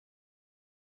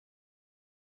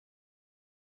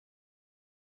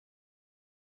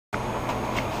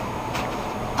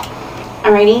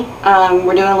Alrighty,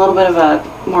 we're doing a little bit of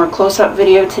a more close-up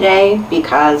video today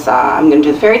because I'm going to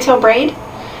do the Fairytale Braid.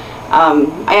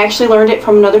 I actually learned it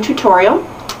from another tutorial,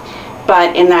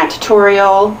 but in that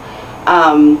tutorial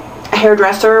a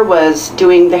hairdresser was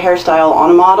doing the hairstyle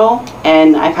on a model,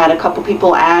 and I've had a couple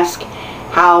people ask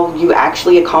how you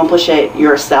actually accomplish it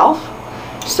yourself.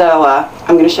 So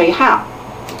I'm going to show you how.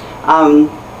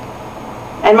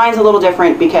 And mine's a little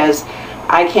different because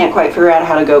I can't quite figure out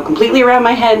how to go completely around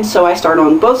my head, so I start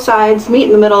on both sides, meet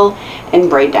in the middle, and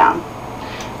braid down.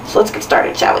 So let's get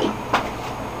started, shall we?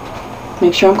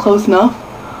 Make sure I'm close enough.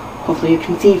 Hopefully you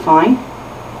can see fine.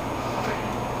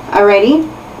 Alrighty,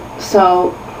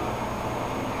 so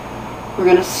we're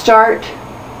going to start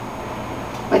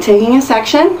by taking a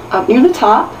section up near the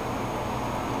top.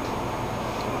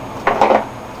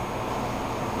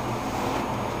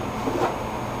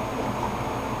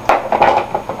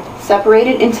 Separate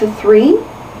it into 3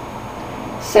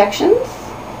 sections.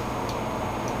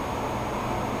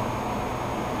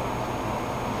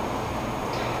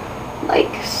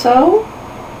 Like so.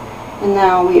 And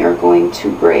now we are going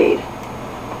to braid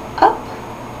up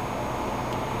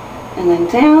and then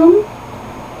down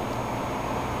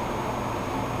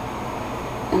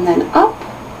and then up.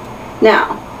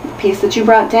 Now, the piece that you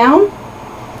brought down,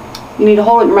 you need to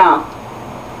hold it in your mouth.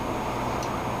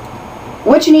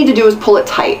 What you need to do is pull it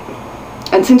tight.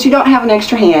 And since you don't have an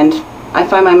extra hand, I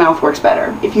find my mouth works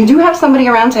better. If you do have somebody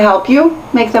around to help you,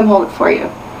 make them hold it for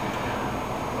you.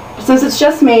 But since it's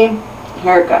just me,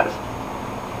 here it goes.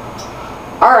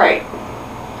 Alright,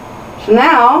 so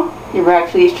now you're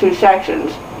back to these 2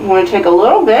 sections. You want to take a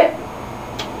little bit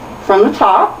from the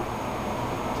top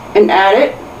and add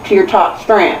it to your top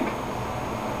strand.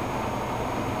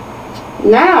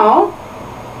 Now,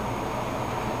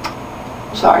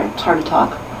 sorry, it's hard to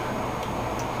talk.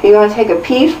 You're going to take a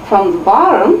piece from the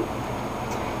bottom,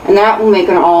 and that will make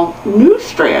an all new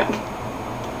strand.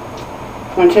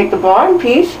 I'm going to take the bottom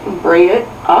piece and braid it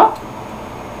up.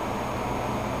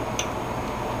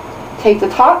 Take the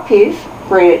top piece,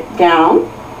 braid it down.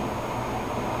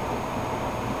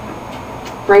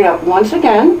 Braid up once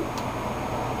again.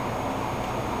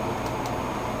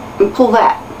 And pull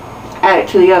that. Add it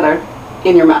to the other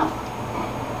in your mouth.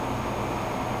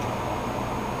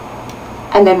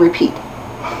 And then repeat.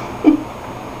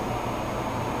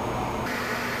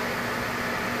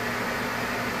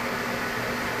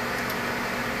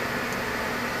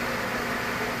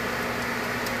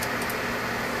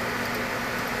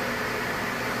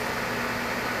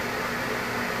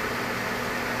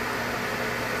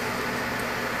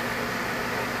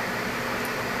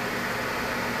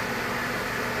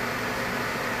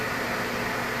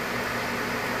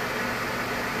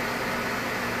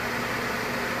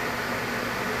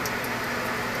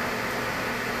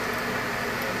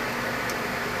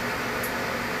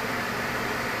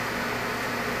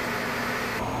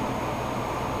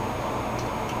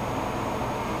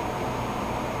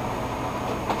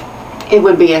 It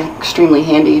would be extremely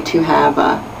handy to have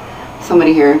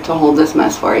somebody here to hold this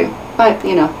mess for you. But,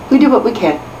 you know, we do what we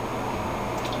can.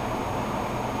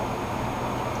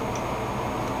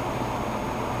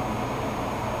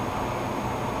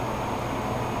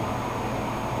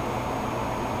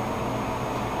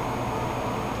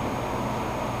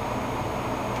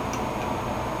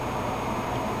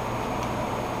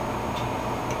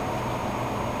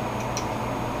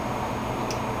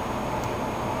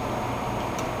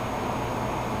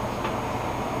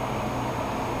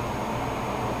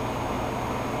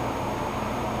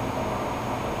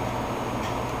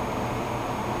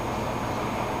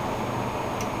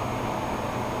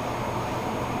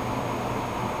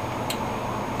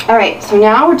 Alright, so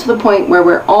now we're to the point where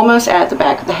we're almost at the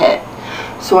back of the head.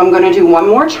 So I'm going to do one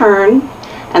more turn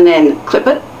and then clip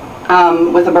it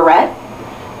with a barrette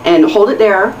and hold it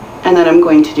there, and then I'm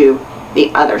going to do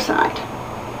the other side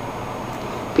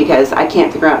because I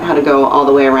can't figure out how to go all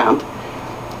the way around.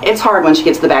 It's hard once you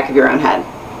get to the back of your own head.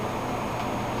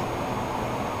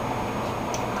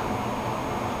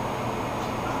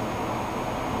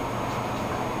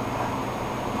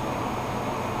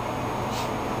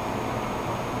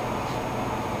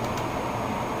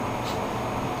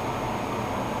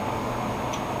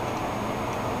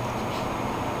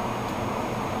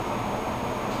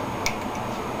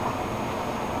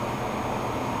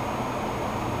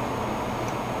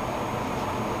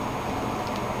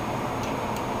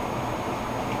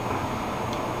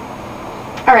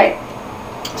 Alright,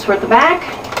 so we're at the back.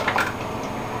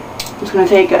 I'm just going to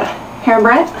take a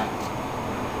hairbreadth,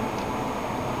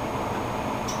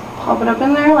 pop it up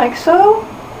in there like so,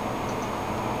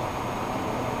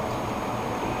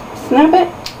 snap it,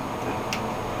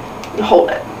 and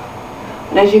hold it.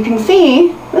 as you can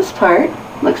see, this part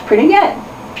looks pretty good.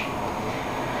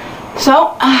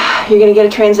 So you're going to get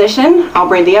a transition. I'll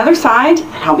braid the other side,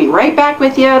 and I'll be right back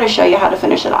with you to show you how to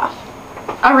finish it off.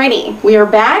 Alrighty, we are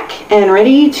back and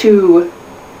ready to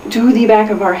do the back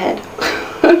of our head.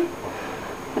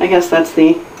 I guess that's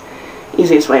the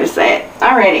easiest way to say it.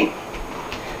 Alrighty,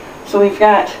 so we've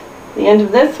got the end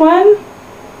of this one.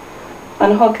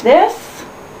 Unhook this.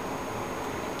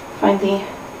 Find the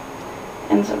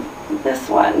ends of this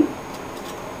one.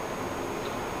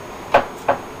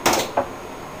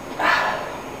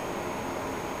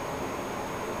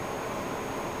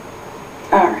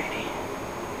 Alrighty,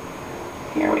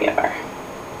 here we are.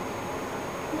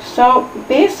 So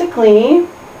basically,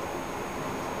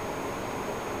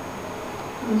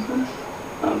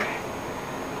 okay,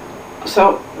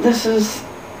 so this is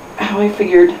how I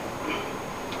figured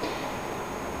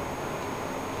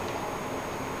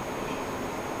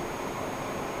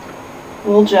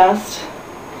we'll just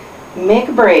make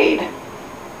a braid.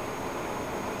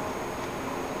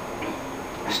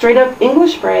 Straight up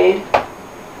English braid.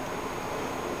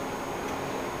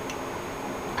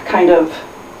 Kind of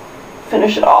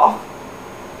finish it off.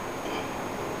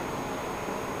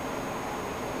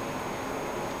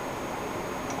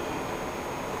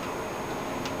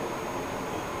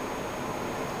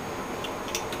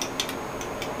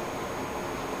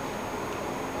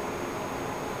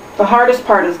 The hardest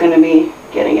part is going to be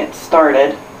getting it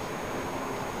started.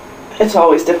 It's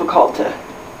always difficult to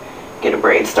get a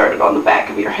braid started on the back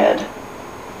of your head.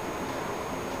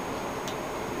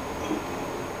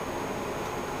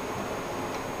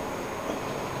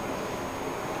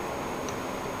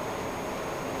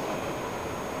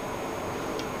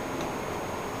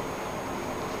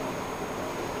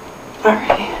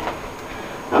 Alright,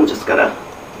 I'm just gonna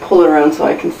pull it around so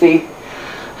I can see.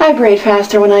 I braid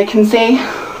faster when I can see.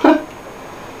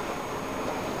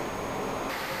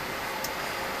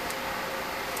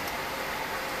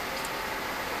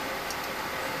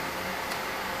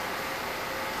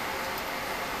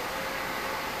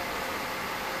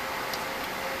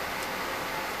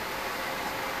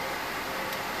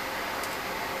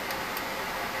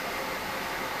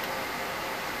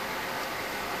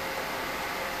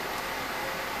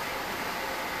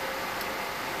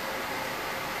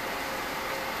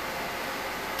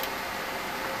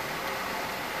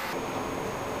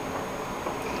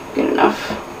 Good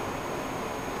enough.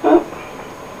 Oh.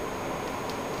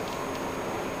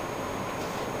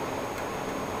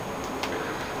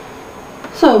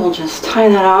 So we'll just tie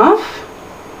that off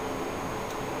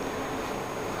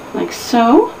like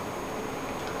so.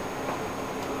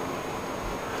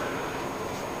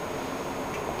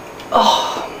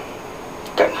 Oh,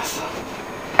 goodness.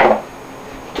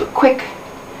 Do a quick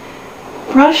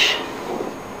brush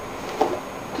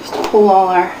just to pull all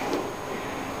our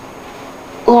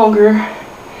longer,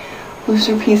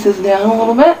 looser pieces down a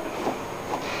little bit,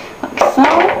 like so.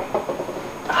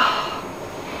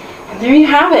 And there you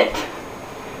have it.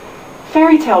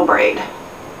 Fairytale braid.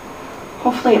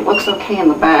 Hopefully it looks okay in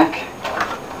the back.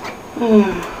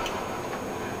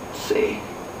 Let's see.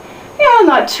 Yeah,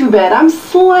 not too bad. I'm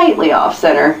slightly off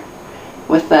center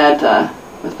with that,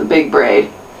 with the big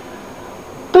braid,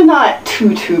 but not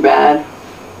too bad.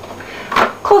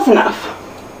 Close enough.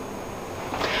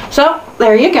 So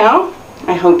there you go.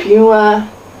 I hope you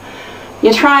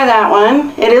you try that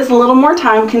one. It is a little more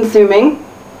time consuming,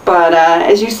 but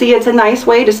as you see, it's a nice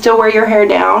way to still wear your hair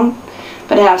down,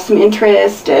 but have some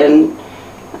interest, and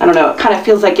I don't know, it kind of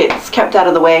feels like it's kept out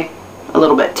of the way a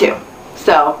little bit too.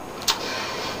 So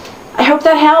I hope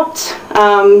that helped.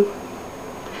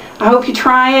 I hope you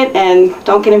try it and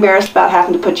don't get embarrassed about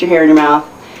having to put your hair in your mouth.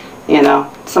 You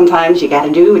know, sometimes you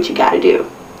gotta do what you gotta do.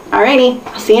 Alrighty,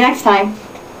 I'll see you next time.